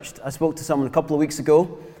discouraged. I spoke to someone a couple of weeks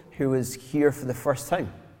ago who was here for the first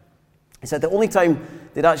time. He said the only time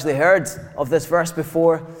they'd actually heard of this verse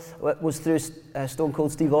before was through Stone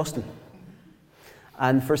Cold Steve Austin.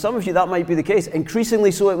 And for some of you, that might be the case.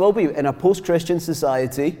 Increasingly so it will be. In a post-Christian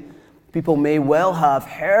society, people may well have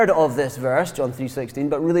heard of this verse, John 3:16,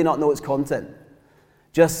 but really not know its content.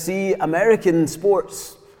 Just see American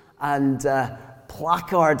sports and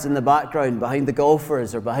placards in the background behind the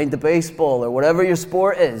golfers or behind the baseball or whatever your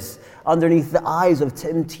sport is, underneath the eyes of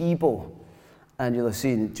Tim Tebow, and you'll have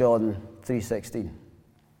seen John 3:16.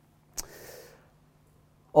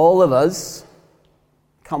 All of us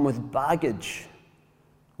come with baggage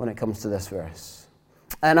when it comes to this verse.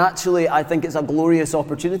 And actually, I think it's a glorious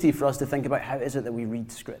opportunity for us to think about how is it that we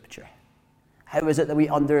read Scripture? How is it that we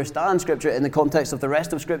understand Scripture in the context of the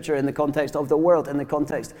rest of Scripture, in the context of the world, in the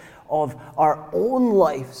context of our own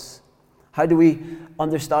lives? How do we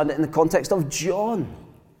understand it in the context of John?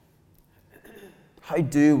 How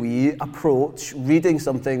do we approach reading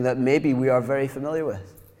something that maybe we are very familiar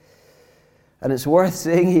with? And it's worth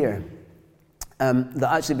saying here that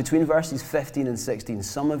actually between verses 15 and 16,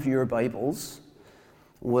 some of your Bibles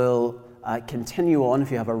will continue on.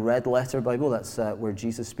 If you have a red letter Bible, that's where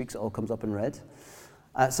Jesus speaks, it all comes up in red.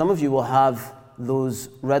 Some of you will have those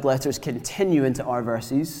red letters continue into our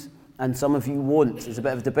verses, and some of you won't. There's a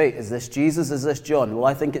bit of a debate. Is this Jesus? Is this John? Well,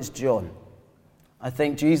 I think it's John. I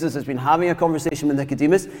think Jesus has been having a conversation with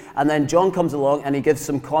Nicodemus, and then John comes along and he gives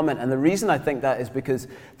some comment. And the reason I think that is because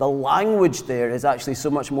the language there is actually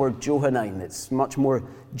so much more Johannine. It's much more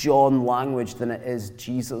John language than it is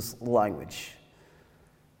Jesus language.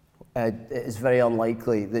 It is very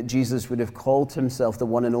unlikely that Jesus would have called himself the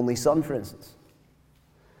one and only Son, for instance.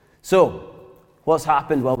 So, what's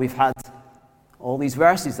happened? Well, we've had all these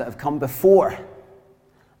verses that have come before,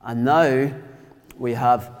 and now we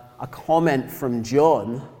have a comment from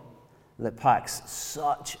John that packs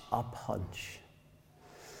such a punch.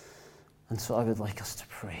 And so I would like us to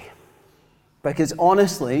pray. Because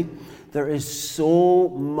honestly, there is so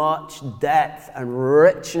much depth and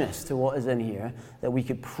richness to what is in here that we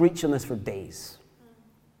could preach on this for days.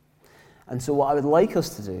 And so what I would like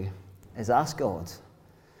us to do is ask God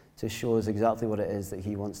to show us exactly what it is that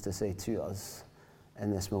he wants to say to us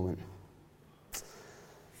in this moment.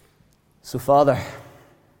 So Father,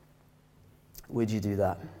 would you do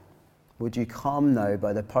that? Would you come now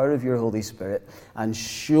by the power of your Holy Spirit and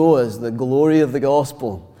show us the glory of the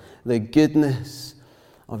gospel, the goodness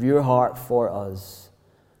of your heart for us,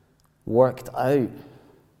 worked out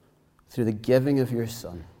through the giving of your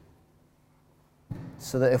Son,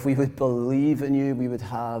 so that if we would believe in you, we would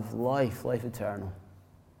have life eternal.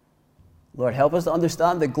 Lord, help us to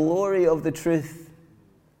understand the glory of the truth.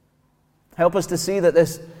 Help us to see that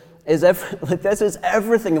this is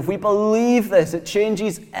everything. If we believe this, it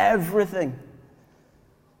changes everything.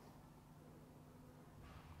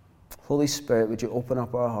 Holy Spirit, would you open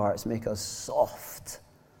up our hearts, make us soft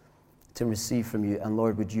to receive from you. And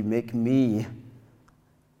Lord, would you make me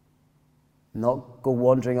not go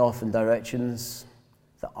wandering off in directions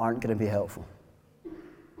that aren't going to be helpful,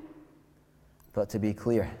 but to be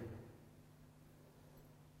clear.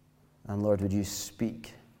 And Lord, would you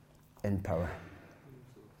speak in power.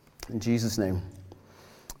 In Jesus' name,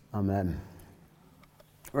 amen.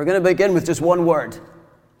 We're going to begin with just one word,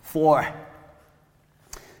 for.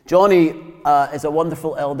 Johnny is a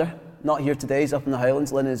wonderful elder, not here today, he's up in the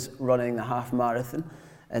Highlands. Lynn is running the half marathon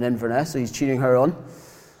in Inverness, so he's cheering her on.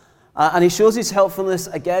 And he shows his helpfulness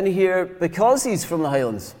again here because he's from the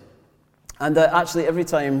Highlands. And actually every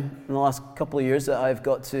time in the last couple of years that I've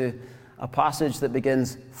got to a passage that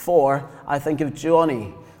begins for, I think of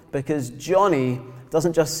Johnny, because Johnny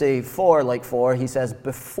doesn't just say for like for, he says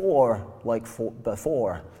before like for,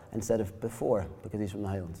 before instead of before, because he's from the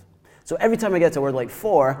Highlands. So every time I get to a word like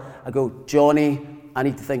for, I go, Johnny, I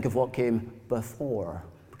need to think of what came before,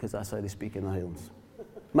 because that's how they speak in the Highlands.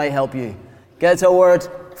 Might help you. Get to a word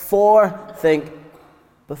for, think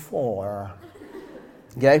before.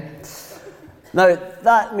 Okay? Now,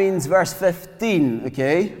 that means verse 15,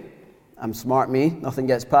 okay? I'm smart me, nothing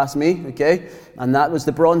gets past me, okay? And that was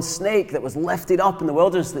the bronze snake that was lifted up in the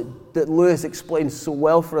wilderness that Lewis explained so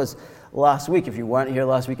well for us last week. If you weren't here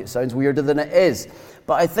last week, it sounds weirder than it is.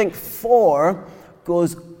 But I think for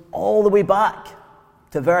goes all the way back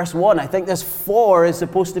to verse 1. I think this for is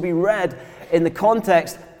supposed to be read in the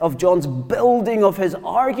context of John's building of his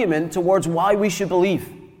argument towards why we should believe.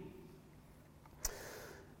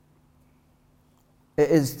 It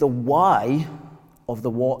is the why of the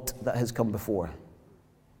what that has come before.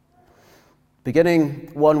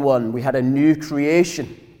 Beginning 1:1, we had a new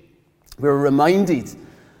creation. We were reminded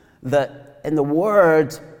that in the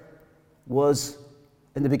Word, was,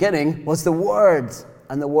 in the beginning, was the Word.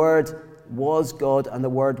 And the Word was God, and the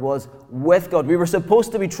Word was with God. We were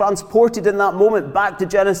supposed to be transported in that moment back to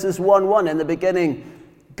Genesis 1:1. In the beginning,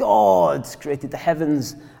 God created the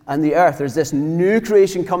heavens and the earth. There's this new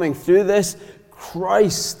creation coming through this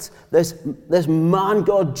Christ, this man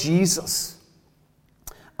God Jesus,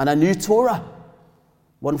 and a new Torah.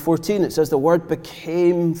 1:14, it says the Word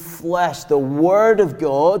became flesh. The Word of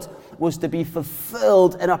God was to be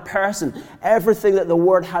fulfilled in a person. Everything that the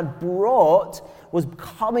Word had brought was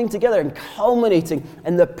coming together and culminating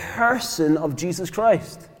in the person of Jesus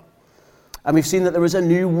Christ. And we've seen that there was a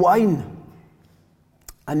new wine.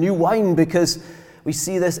 A new wine, because we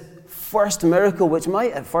see this first miracle, which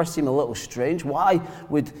might at first seem a little strange. Why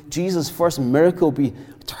would Jesus' first miracle be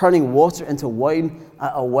turning water into wine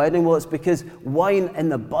at a wedding? Well, it's because wine in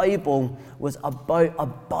the Bible was about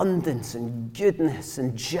abundance and goodness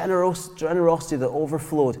and generosity that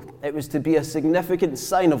overflowed. It was to be a significant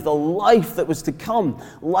sign of the life that was to come,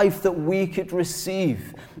 life that we could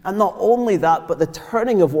receive. And not only that, but the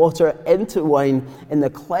turning of water into wine in the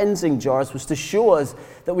cleansing jars was to show us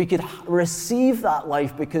that we could receive that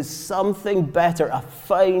life because something better, a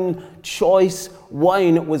fine, choice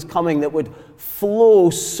wine was coming that would flow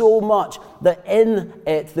so much that in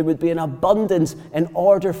it there would be an abundance in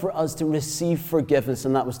order for us to receive forgiveness,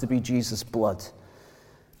 and that was to be Jesus' blood.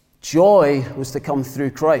 Joy was to come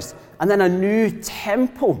through Christ. And then a new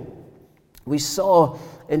temple we saw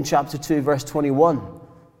in chapter 2, verse 21.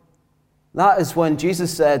 That is when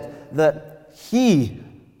Jesus said that he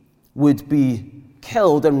would be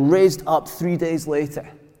killed and raised up 3 days later.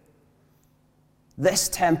 This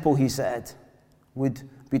temple, he said, would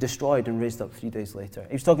be destroyed and raised up 3 days later.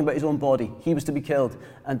 He was talking about his own body. He was to be killed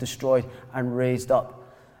and destroyed and raised up.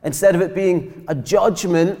 Instead of it being a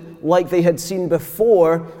judgment like they had seen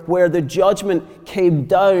before, where the judgment came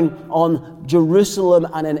down on Jerusalem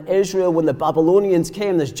and in Israel when the Babylonians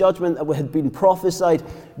came, this judgment that had been prophesied,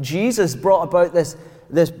 Jesus brought about this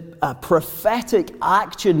prophetic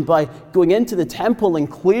action by going into the temple and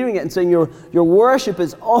clearing it and saying your worship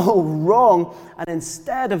is all wrong. And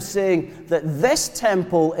instead of saying that this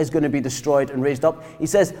temple is going to be destroyed and raised up, he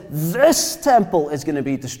says this temple is going to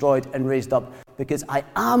be destroyed and raised up because I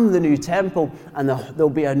am the new temple and there'll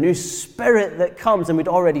be a new spirit that comes. And we'd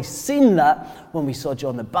already seen that when we saw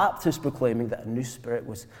John the Baptist proclaiming that a new spirit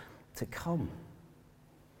was to come.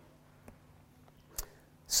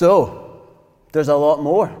 So, there's a lot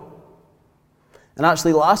more. And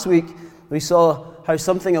actually last week we saw how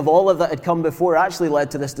something of all of that had come before actually led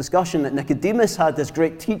to this discussion that Nicodemus had, this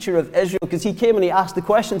great teacher of Israel, because he came and he asked the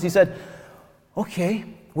questions. He said, okay,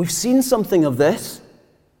 we've seen something of this.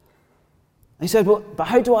 And he said, well, but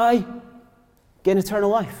how do I gain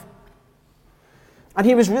eternal life? And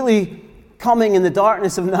he was really coming in the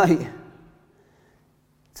darkness of night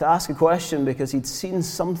to ask a question because he'd seen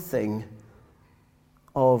something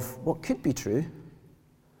of what could be true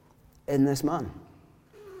in this man.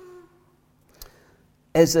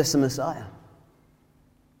 Is this a Messiah?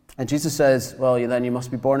 And Jesus says, well, then you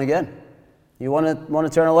must be born again. You want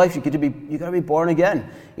eternal life, you got to be born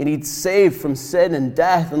again. You need saved from sin and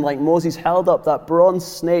death. And like Moses held up that bronze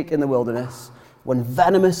snake in the wilderness, when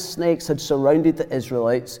venomous snakes had surrounded the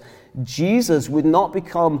Israelites, Jesus would not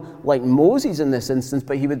become like Moses in this instance,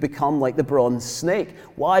 but he would become like the bronze snake.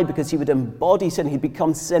 Why? Because he would embody sin. He'd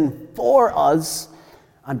become sin for us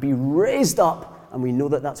and be raised up. And we know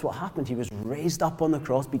that that's what happened. He was raised up on the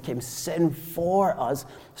cross, became sin for us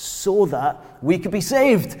so that we could be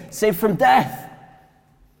saved. Saved from death.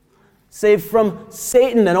 Saved from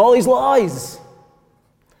Satan and all his lies.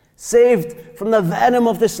 Saved from the venom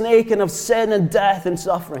of the snake and of sin and death and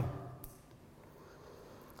suffering.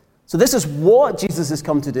 So this is what Jesus has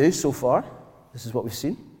come to do so far. This is what we've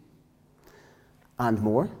seen. And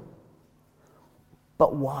more.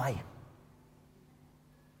 But why?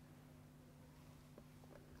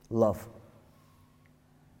 Love.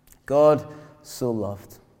 God so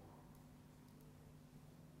loved.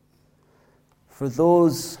 For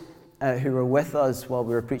those who were with us while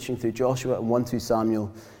we were preaching through Joshua and 1-2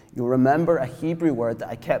 Samuel, you'll remember a Hebrew word that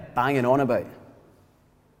I kept banging on about.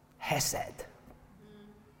 Hesed.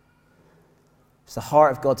 It's the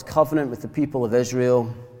heart of God's covenant with the people of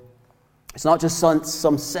Israel. It's not just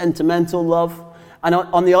some sentimental love. And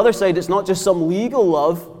on the other side, it's not just some legal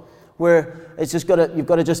love where it's just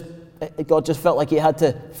God just felt like he had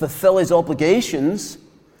to fulfill his obligations.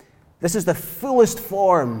 This is the fullest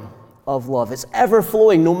form of love. It's ever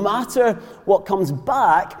flowing. No matter what comes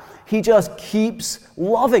back, he just keeps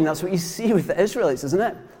loving. That's what you see with the Israelites, isn't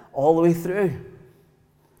it? All the way through.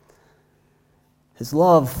 His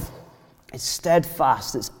love It's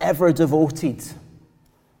steadfast. It's ever devoted.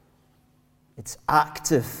 It's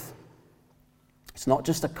active. It's not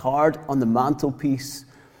just a card on the mantelpiece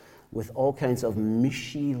with all kinds of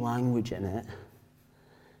mushy language in it.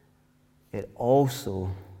 It also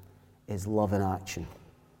is love in action.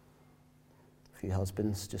 A few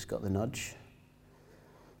husbands just got the nudge.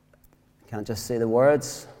 Can't just say the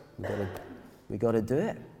words. We got to do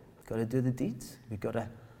it. We've got to do the deeds. We've got to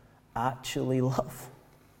actually love.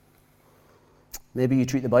 Maybe you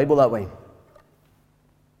treat the Bible that way.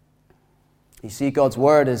 You see God's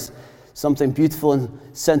word as something beautiful and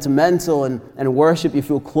sentimental, and in worship you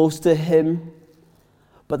feel close to Him.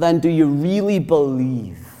 But then do you really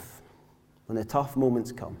believe when the tough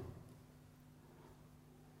moments come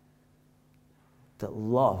that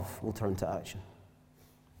love will turn to action?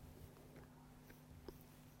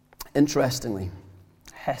 Interestingly,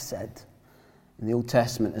 Hesed in the Old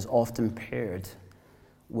Testament is often paired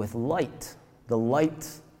with light, the light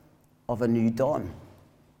of a new dawn.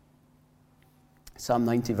 Psalm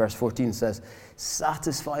 90 verse 14 says,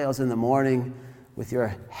 "Satisfy us in the morning with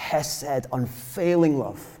your Hesed, unfailing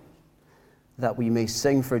love, that we may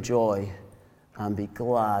sing for joy and be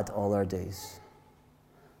glad all our days."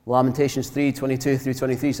 Lamentations 3:22 through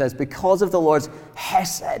 23 says, "Because of the Lord's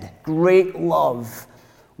Hesed, great love,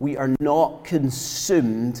 we are not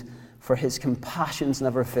consumed, for His compassions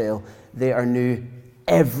never fail. They are new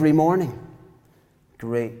every morning.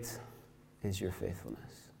 Great is your faithfulness."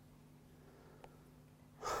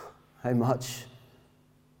 How much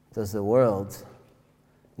does the world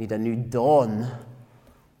need a new dawn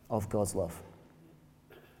of God's love?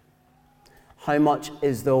 How much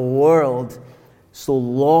is the world so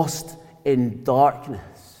lost in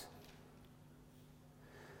darkness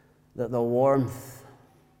that the warmth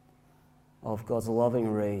of God's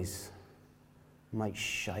loving rays might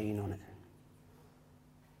shine on it?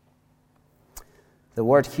 The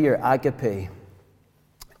word here, agape,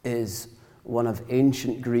 is one of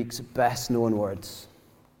ancient Greek's best known words.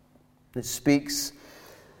 It speaks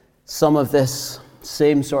some of this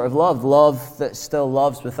same sort of love that still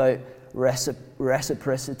loves without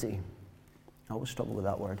reciprocity. I always struggle with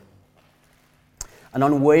that word. An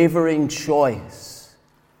unwavering choice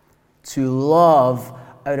to love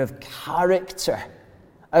out of character,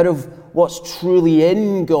 out of what's truly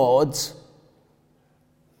in God,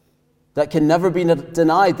 that can never be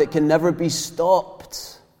denied, that can never be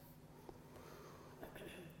stopped.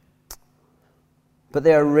 But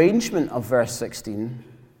the arrangement of verse 16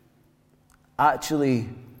 actually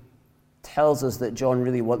tells us that John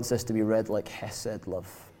really wants this to be read like Hesed love.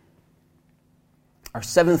 Our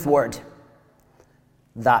seventh word,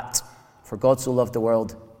 that, for God so loved the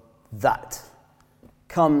world, that,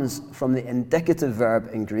 comes from the indicative verb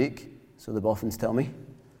in Greek, so the boffins tell me,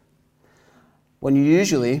 when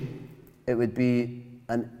usually it would be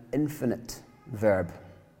an infinite verb.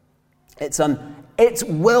 It's an "it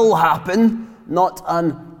will happen," not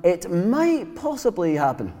an "it might possibly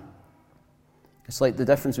happen." It's like the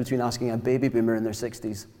difference between asking a baby boomer in their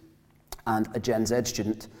 60s and a Gen Z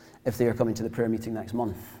student if they are coming to the prayer meeting next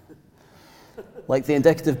month. Like the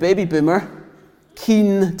indicative baby boomer,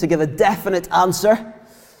 keen to give a definite answer,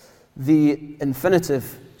 the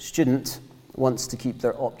infinitive student wants to keep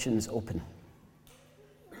their options open.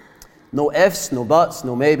 No ifs, no buts,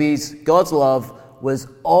 no maybes. God's love was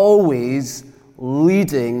always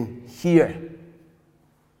leading here.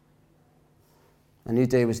 A new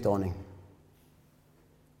day was dawning.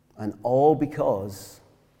 And all because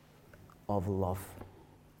of love.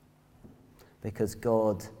 Because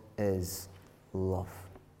God is love.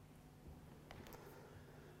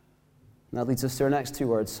 And that leads us to our next two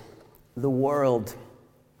words. The world.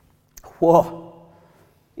 Whoa.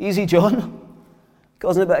 Easy, John.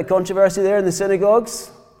 Causing a bit of controversy there in the synagogues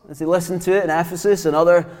as they listened to it in Ephesus and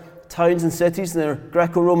other towns and cities in the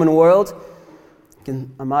Greco-Roman world. You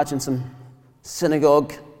can imagine some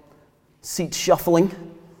synagogue seat shuffling,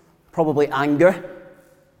 probably anger.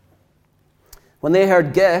 When they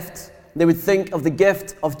heard gift, they would think of the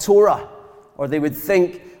gift of Torah, or they would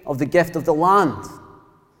think of the gift of the land,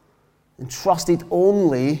 entrusted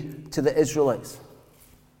only to the Israelites.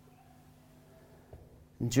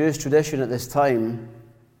 In Jewish tradition at this time,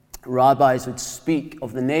 rabbis would speak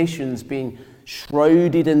of the nations being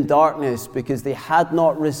shrouded in darkness because they had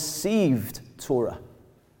not received Torah.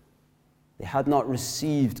 They had not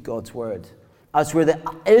received God's word. As where the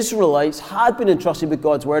Israelites had been entrusted with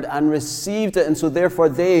God's word and received it, and so therefore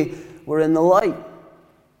they were in the light.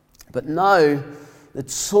 But now, the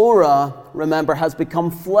Torah, remember, has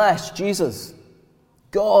become flesh, Jesus.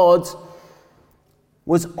 God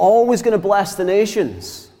was always going to bless the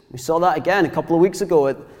nations. We saw that again a couple of weeks ago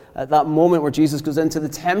at that moment where Jesus goes into the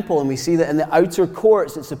temple, and we see that in the outer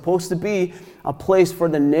courts it's supposed to be a place for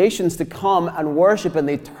the nations to come and worship, and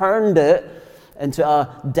they turned it into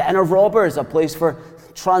a den of robbers, a place for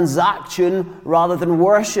transaction rather than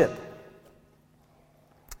worship.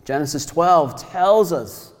 Genesis 12 tells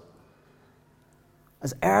us,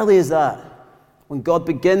 as early as that, when God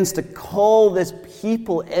begins to call this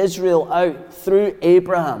people, Israel, out through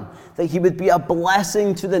Abraham, that he would be a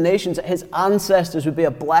blessing to the nations, that his ancestors would be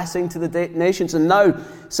a blessing to the nations. And now,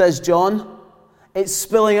 says John, it's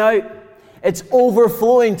spilling out. It's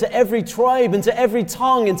overflowing to every tribe and to every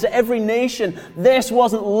tongue and to every nation. This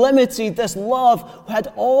wasn't limited. This love had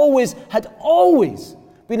always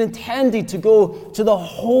been intended to go to the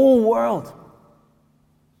whole world.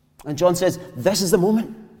 And John says, this is the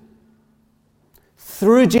moment.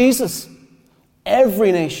 Through Jesus,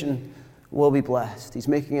 every nation will be blessed. He's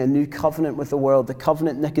making a new covenant with the world, the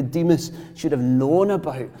covenant Nicodemus should have known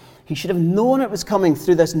about. He should have known it was coming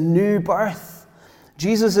through this new birth.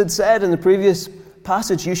 Jesus had said in the previous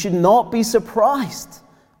passage, you should not be surprised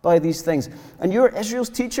by these things. And you're Israel's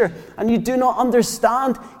teacher, and you do not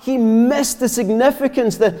understand. He missed the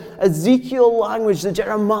significance, the Ezekiel language, the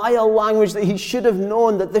Jeremiah language that he should have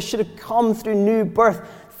known, that this should have come through new birth.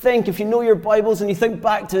 Think, if you know your Bibles and you think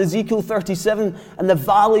back to Ezekiel 37 and the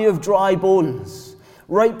valley of dry bones.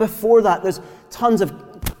 Right before that, there's tons of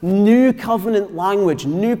new covenant language,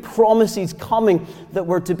 new promises coming that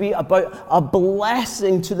were to be about a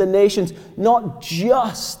blessing to the nations, not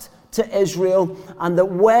just to Israel. And that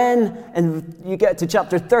when you get to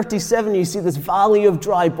chapter 37, you see this valley of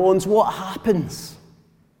dry bones, what happens?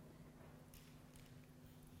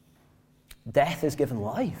 Death is given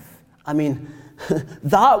life. I mean,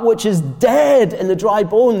 that which is dead in the dry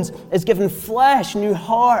bones is given flesh, new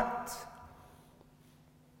heart.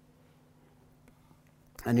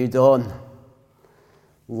 A new dawn.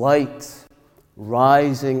 Light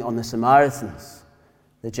rising on the Samaritans,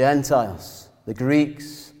 the Gentiles, the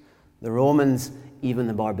Greeks, the Romans, even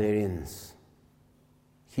the barbarians.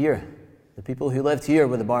 Here, the people who lived here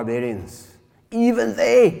were the barbarians. Even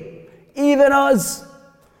they, even us,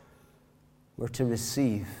 were to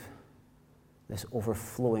receive this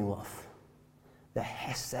overflowing love, the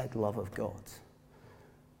Hesed love of God,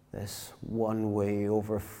 this one-way,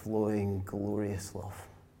 overflowing, glorious love,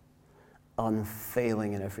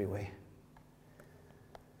 unfailing in every way.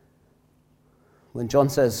 When John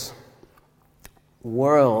says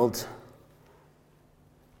world,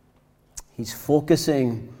 he's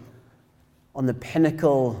focusing on the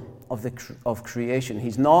pinnacle of creation.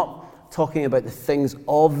 He's not talking about the things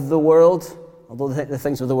of the world, although the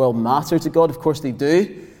things of the world matter to God, of course they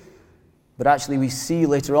do. But actually we see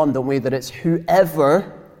later on, don't we, that it's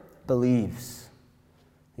whoever believes.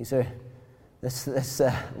 You say, this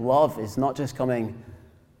love is not just coming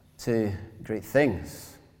to great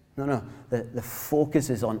things. No. The focus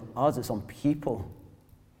is on us. It's on people.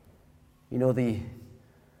 You know the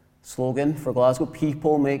slogan for Glasgow,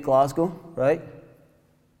 people make Glasgow, right?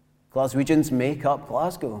 Glaswegians make up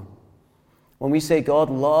Glasgow. When we say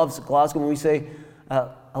God loves Glasgow, when we say,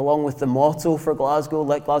 along with the motto for Glasgow,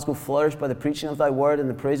 let Glasgow flourish by the preaching of thy word and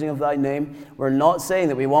the praising of thy name, we're not saying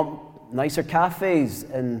that we want nicer cafes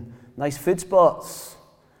and nice food spots.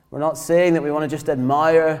 We're not saying that we want to just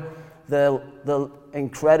admire the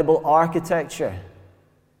incredible architecture.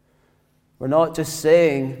 We're not just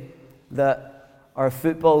saying that our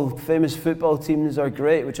famous football teams are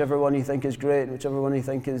great, whichever one you think is great, and whichever one you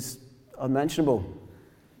think is unmentionable.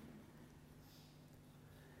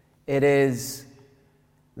 It is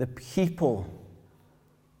the people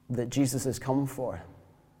that Jesus has come for.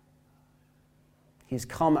 He's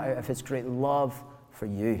come out of his great love for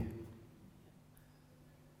you.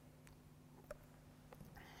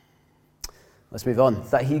 Let's move on.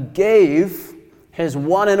 That he gave his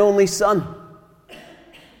one and only Son.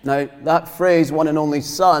 Now, that phrase, one and only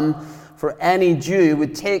Son, for any Jew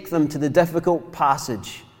would take them to the difficult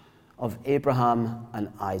passage of Abraham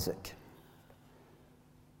and Isaac.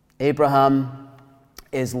 Abraham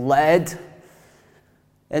is led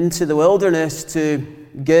into the wilderness to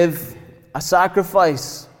give a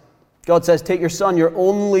sacrifice. God says, take your son, your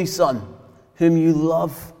only son, whom you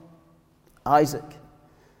love, Isaac,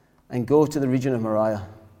 and go to the region of Moriah.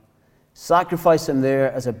 Sacrifice him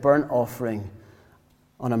there as a burnt offering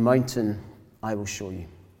on a mountain I will show you.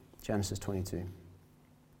 Genesis 22.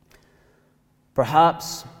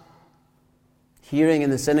 Perhaps hearing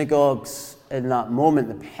in the synagogues in that moment,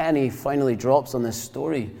 the penny finally drops on this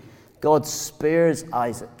story. God spares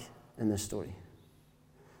Isaac in this story.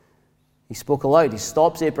 He spoke aloud. He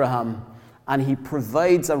stops Abraham and he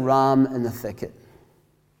provides a ram in the thicket.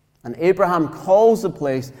 And Abraham calls the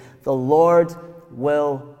place, the Lord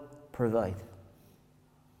will provide.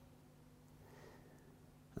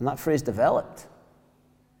 And that phrase developed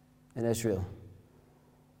in Israel.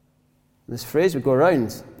 This phrase would go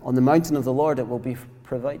around, on the mountain of the Lord it will be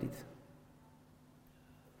provided.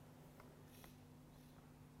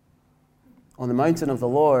 On the mountain of the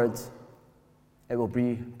Lord it will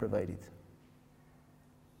be provided.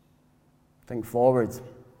 Think forward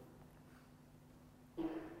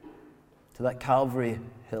to that Calvary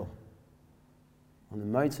hill. On the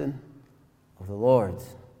mountain of the Lord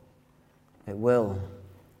it will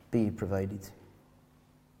be provided.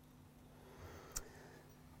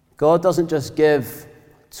 God doesn't just give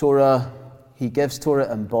Torah, he gives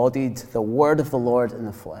Torah embodied, the word of the Lord in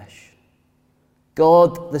the flesh.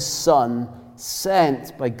 God the Son,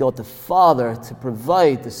 sent by God the Father to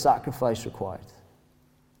provide the sacrifice required.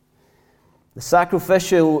 The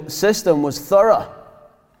sacrificial system was thorough.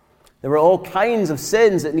 There were all kinds of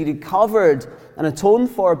sins that needed covered and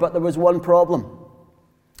atoned for, but there was one problem.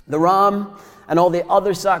 The ram and all the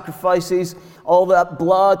other sacrifices, all that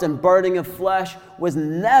blood and burning of flesh was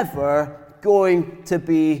never going to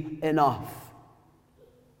be enough.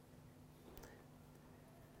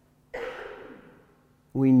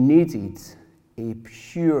 We needed a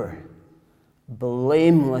pure,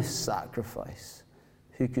 blameless sacrifice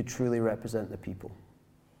who could truly represent the people.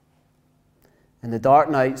 In the dark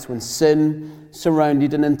nights when sin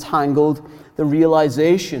surrounded and entangled, the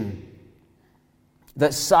realization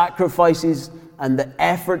that sacrifices and the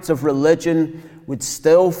efforts of religion would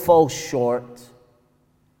still fall short,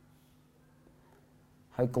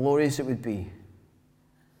 how glorious it would be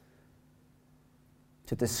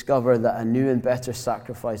to discover that a new and better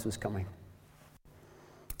sacrifice was coming.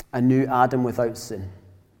 A new Adam without sin.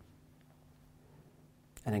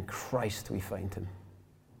 And in Christ we find him.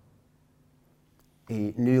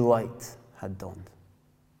 A new light had dawned.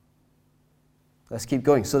 Let's keep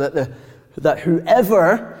going. So that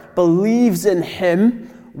whoever believes in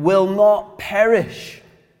him will not perish.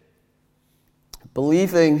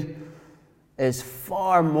 Believing is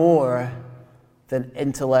far more than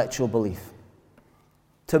intellectual belief.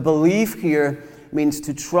 To believe here means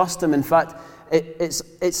to trust him. In fact,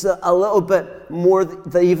 it's a little bit more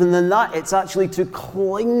even than that. It's actually to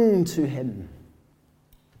cling to him.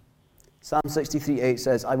 Psalm 63:8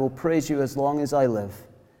 says, I will praise you as long as I live,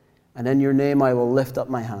 and in your name I will lift up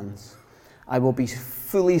my hands. I will be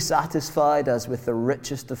fully satisfied as with the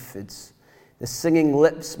richest of foods. The singing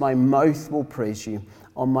lips, my mouth will praise you.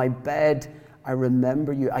 On my bed I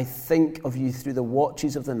remember you. I think of you through the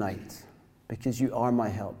watches of the night, because you are my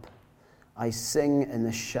help. I sing in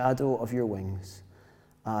the shadow of your wings.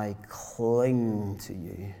 I cling to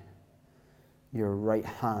you. Your right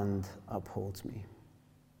hand upholds me.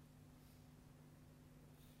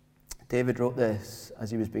 David wrote this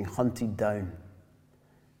as he was being hunted down.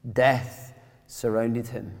 Death surrounded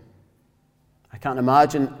him. I can't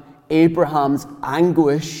imagine Abraham's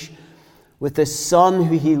anguish with the son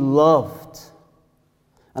who he loved,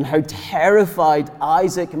 and how terrified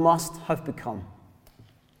Isaac must have become.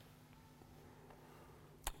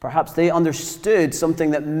 Perhaps they understood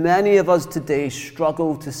something that many of us today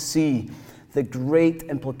struggle to see, the great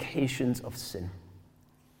implications of sin.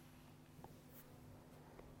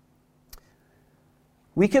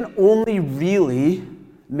 We can only really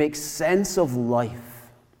make sense of life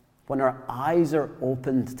when our eyes are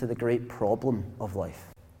opened to the great problem of life.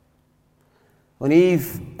 When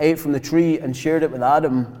Eve ate from the tree and shared it with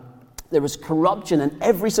Adam, there was corruption in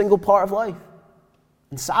every single part of life.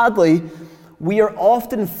 And sadly, we are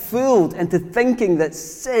often fooled into thinking that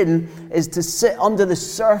sin is to sit under the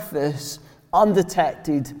surface,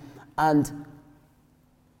 undetected, and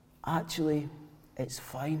actually, it's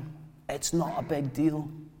fine. It's not a big deal.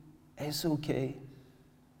 It's okay.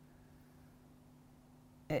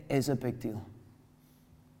 It is a big deal.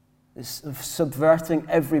 It's subverting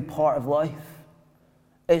every part of life.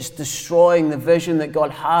 It's destroying the vision that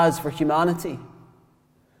God has for humanity.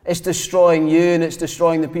 It's destroying you, and it's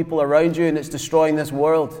destroying the people around you, and it's destroying this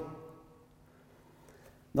world.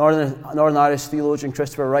 Northern Irish theologian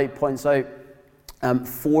Christopher Wright points out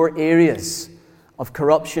 4 areas of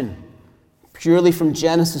corruption, purely from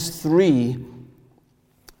Genesis 3,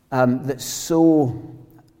 that so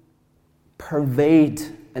pervade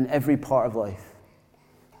in every part of life.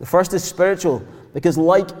 The first is spiritual, because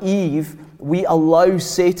like Eve, we allow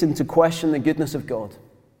Satan to question the goodness of God.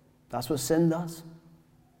 That's what sin does.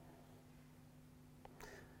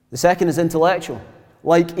 The second is intellectual.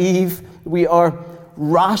 Like Eve, we are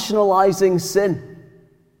rationalizing sin.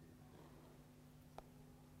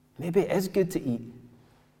 Maybe it is good to eat.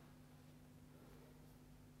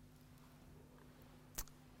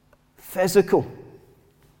 physical,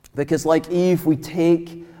 because like Eve, we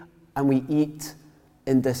take and we eat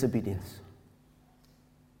in disobedience.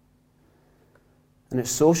 And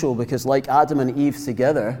it's social, because like Adam and Eve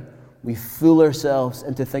together, we fool ourselves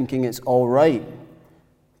into thinking it's all right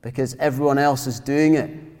because everyone else is doing it.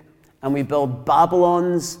 And we build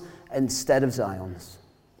Babylons instead of Zions.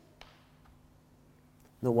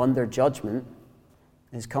 No wonder judgment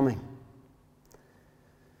is coming.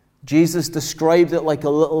 Jesus described it like a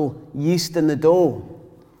little yeast in the dough.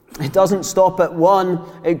 It doesn't stop at one,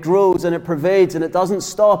 it grows and it pervades, and it doesn't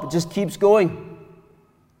stop, it just keeps going.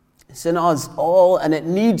 It's in us all, and it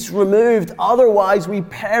needs removed. Otherwise, we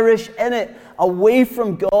perish in it, away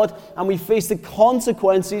from God, and we face the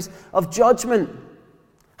consequences of judgment.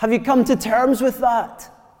 Have you come to terms with that?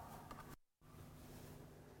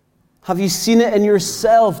 Have you seen it in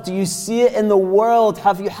yourself? Do you see it in the world?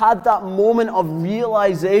 Have you had that moment of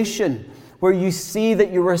realization where you see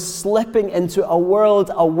that you are slipping into a world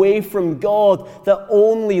away from God that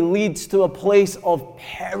only leads to a place of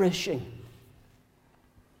perishing?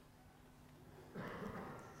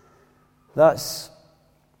 That's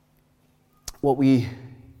what we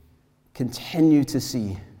continue to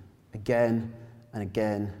see again and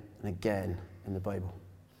again and again in the Bible.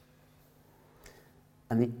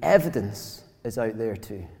 And the evidence is out there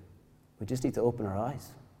too. We just need to open our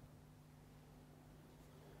eyes.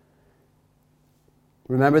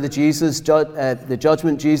 Remember the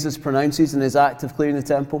judgment Jesus pronounces in his act of clearing the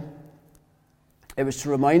temple? It was to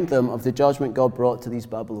remind them of the judgment God brought to these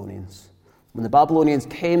Babylonians. When the Babylonians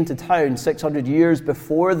came to town 600 years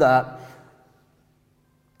before that,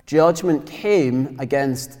 judgment came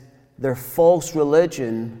against their false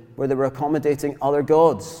religion where they were accommodating other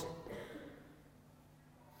gods,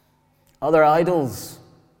 other idols.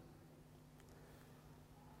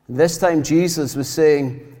 This time Jesus was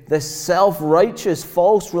saying, this self-righteous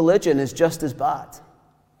false religion is just as bad.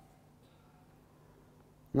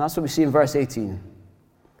 And that's what we see in verse 18.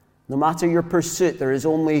 No matter your pursuit, there is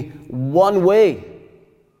only one way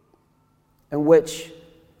in which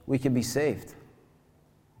we can be saved.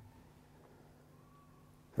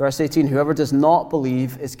 Verse 18, whoever does not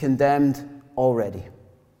believe is condemned already.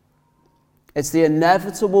 It's the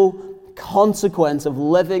inevitable consequence of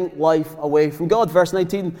living life away from God. Verse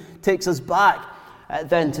 19 takes us back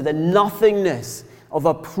then to the nothingness of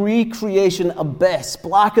a pre-creation abyss,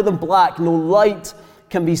 blacker than black. No light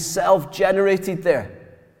can be self-generated there.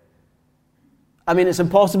 I mean, it's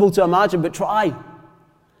impossible to imagine, but try.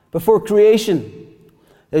 Before creation,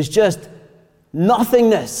 there's just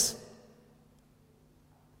nothingness.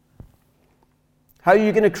 How are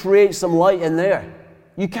you going to create some light in there?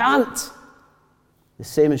 You can't. The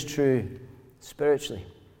same is true spiritually.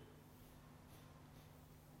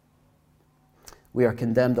 We are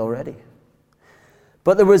condemned already.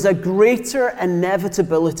 But there was a greater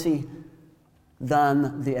inevitability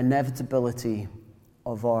than the inevitability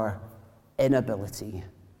of our inability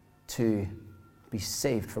to be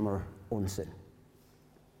saved from our own sin.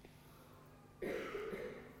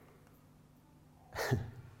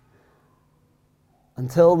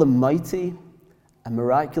 Until the mighty and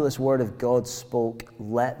miraculous word of God spoke,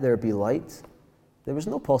 "Let there be light," there was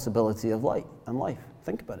no possibility of light and life.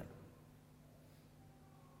 Think about it.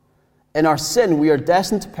 In our sin, we are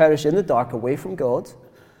destined to perish in the dark away from God.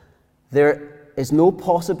 There is no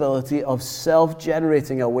possibility of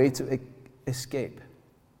self-generating a way to escape.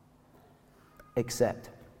 Except,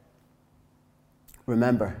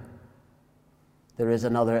 remember, there is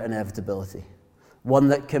another inevitability. One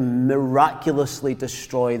that can miraculously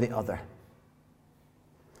destroy the other.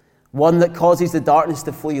 One that causes the darkness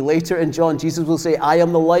to flee. Later in John, Jesus will say, "I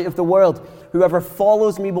am the light of the world. Whoever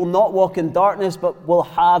follows me will not walk in darkness, but will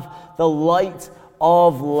have the light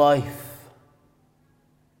of life."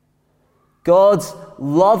 God's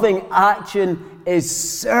loving action is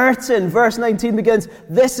certain. Verse 19 begins,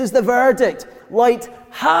 "This is the verdict. Light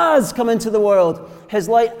has come into the world. His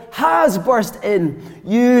light has burst in.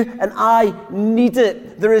 You and I need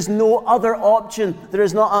it. There is no other option.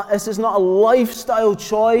 This is not a lifestyle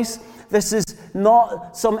choice. This is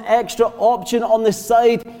not some extra option on the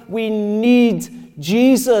side. We need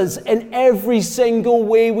Jesus in every single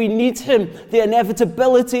way. We need him. The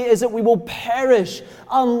inevitability is that we will perish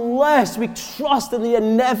unless we trust in the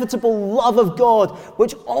inevitable love of God,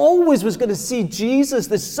 which always was going to see Jesus,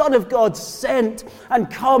 the Son of God, sent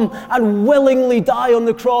and come and willingly die on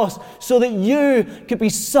the cross so that you could be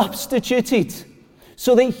substituted,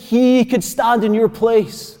 so that he could stand in your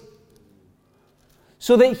place,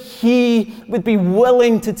 so that he would be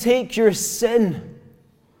willing to take your sin,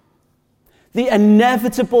 The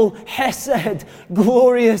inevitable hesed,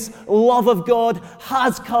 glorious love of God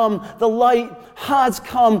has come. The light has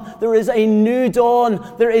come. There is a new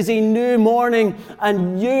dawn. There is a new morning.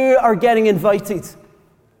 And you are getting invited.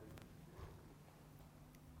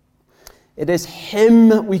 It is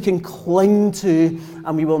Him we can cling to,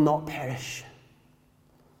 and we will not perish.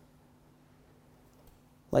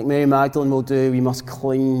 Like Mary Magdalene will do, we must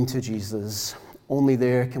cling to Jesus. Only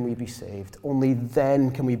there can we be saved. Only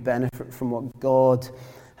then can we benefit from what God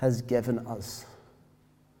has given us.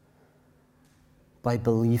 By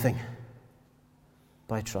believing.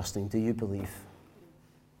 By trusting. Do you believe?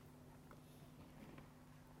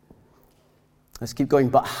 Let's keep going.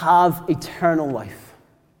 But have eternal life.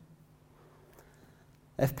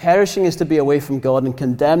 If perishing is to be away from God and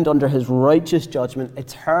condemned under His righteous judgment,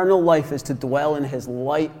 eternal life is to dwell in His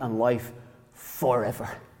light and life forever.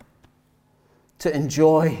 To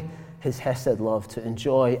enjoy His hesed love, to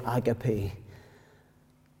enjoy agape.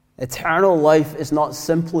 Eternal life is not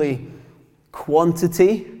simply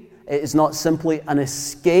quantity. It is not simply an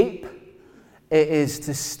escape. It is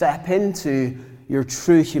to step into your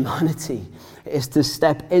true humanity. It is to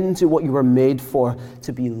step into what you were made for,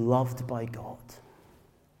 to be loved by God.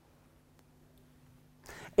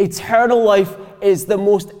 Eternal life is the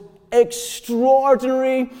most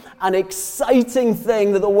extraordinary and exciting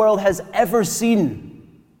thing that the world has ever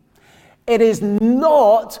seen. It is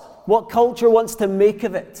not what culture wants to make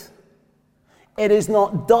of it. It is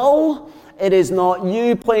not dull. It is not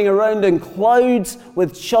you playing around in clouds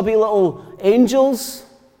with chubby little angels.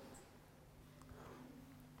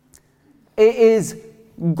 It is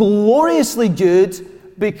gloriously good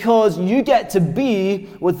because you get to be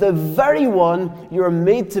with the very one you're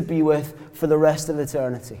made to be with for the rest of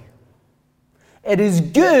eternity. It is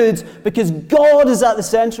good because God is at the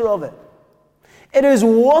center of it. It is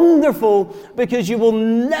wonderful because you will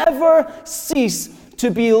never cease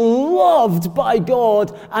to be loved by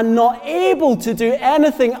God and not able to do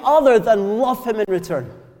anything other than love Him in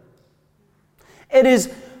return. It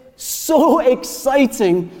is so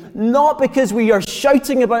exciting, not because we are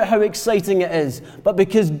shouting about how exciting it is, but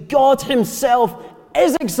because God Himself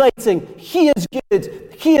is exciting. He is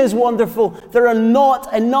good. He is wonderful. There are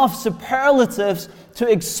not enough superlatives to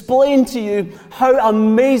explain to you how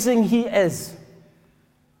amazing He is.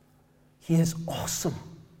 He is awesome.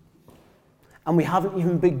 And we haven't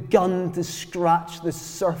even begun to scratch the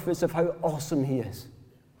surface of how awesome He is.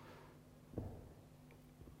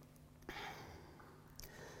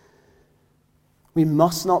 We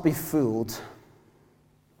must not be fooled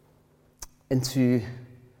into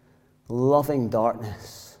loving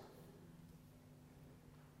darkness,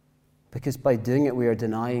 because by doing it we are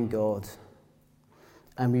denying God,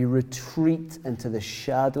 and we retreat into the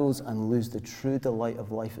shadows and lose the true delight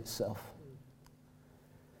of life itself.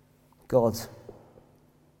 God.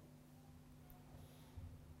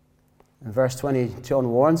 In verse 20, John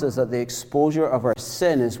warns us that the exposure of our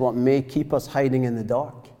sin is what may keep us hiding in the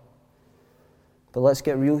dark. But let's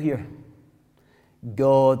get real here.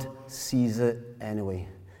 God sees it anyway.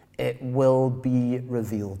 It will be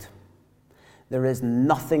revealed. There is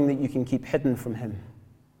nothing that you can keep hidden from Him.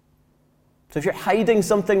 So if you're hiding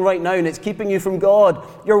something right now and it's keeping you from God,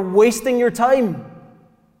 you're wasting your time.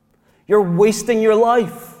 You're wasting your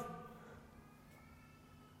life.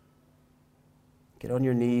 Get on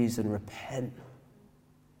your knees and repent.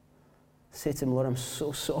 Say to Him, Lord, I'm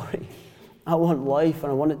so sorry. I want life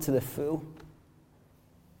and I want it to the full.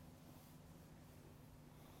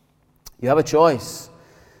 You have a choice.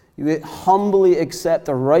 You humbly accept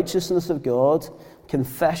the righteousness of God,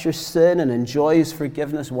 confess your sin, and enjoy His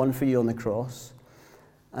forgiveness won for you on the cross,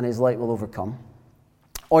 and His light will overcome.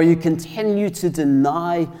 Or you continue to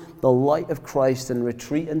deny the light of Christ and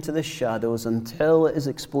retreat into the shadows until it is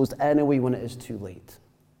exposed anyway when it is too late.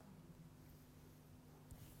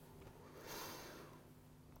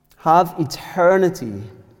 Have eternity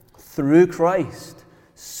through Christ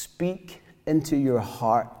speak into your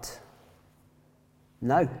heart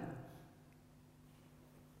now,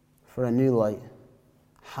 for a new light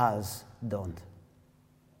has dawned.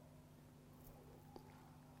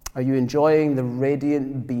 Are you enjoying the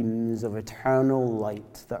radiant beams of eternal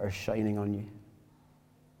light that are shining on you?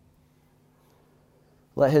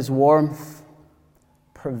 Let His warmth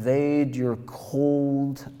pervade your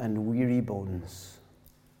cold and weary bones.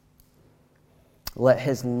 Let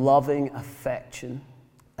His loving affection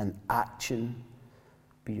and action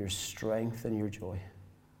be your strength and your joy.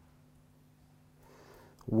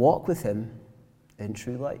 Walk with Him in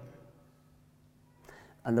true light.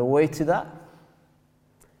 And the way to that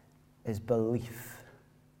is belief,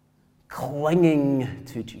 clinging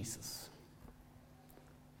to Jesus.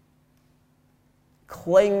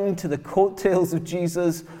 Cling to the coattails of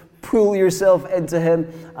Jesus, pull yourself into him,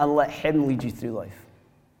 and let him lead you through life.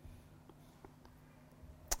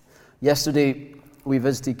 Yesterday, we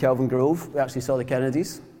visited Kelvin Grove. We actually saw the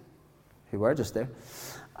Kennedys, who were just there.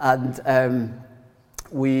 And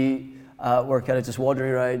we were kind of just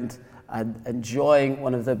wandering around and enjoying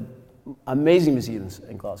one of the amazing museums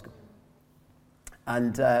in Glasgow.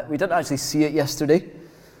 And we didn't actually see it yesterday,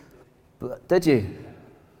 but did you?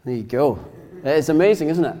 There you go. It's amazing,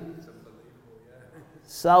 isn't it?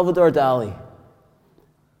 Salvador Dali,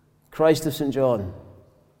 Christ of St. John.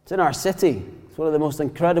 It's in our city. It's one of the most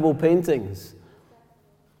incredible paintings.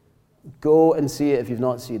 Go and see it if you've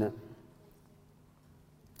not seen it.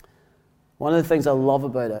 One of the things I love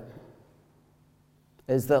about it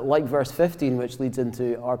is that, like verse 15, which leads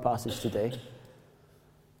into our passage today,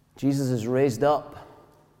 Jesus is raised up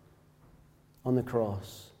on the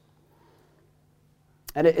cross.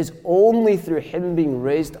 And it is only through him being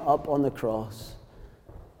raised up on the cross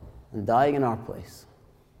and dying in our place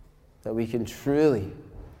that we can truly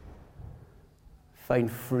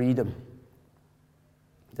find freedom.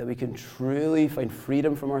 That we can truly find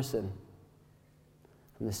freedom from our sin,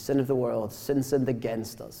 from the sin of the world, sin sinned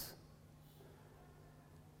against us,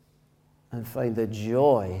 and find the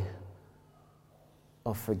joy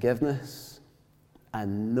of forgiveness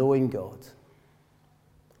and knowing God.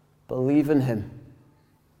 Believe in him.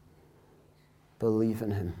 Believe in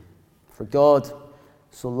him. For God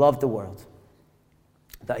so loved the world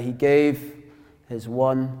that he gave his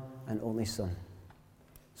one and only Son,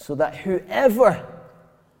 so that whoever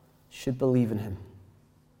should believe in him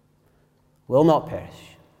will not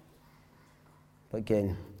perish, but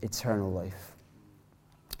gain eternal life.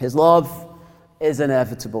 His love is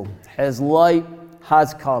inevitable. His light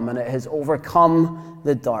has come and it has overcome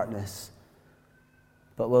the darkness.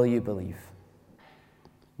 But will you believe?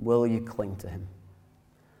 Will you cling to him?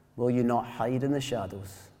 Will you not hide in the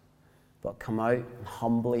shadows, but come out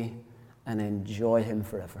humbly and enjoy him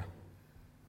forever?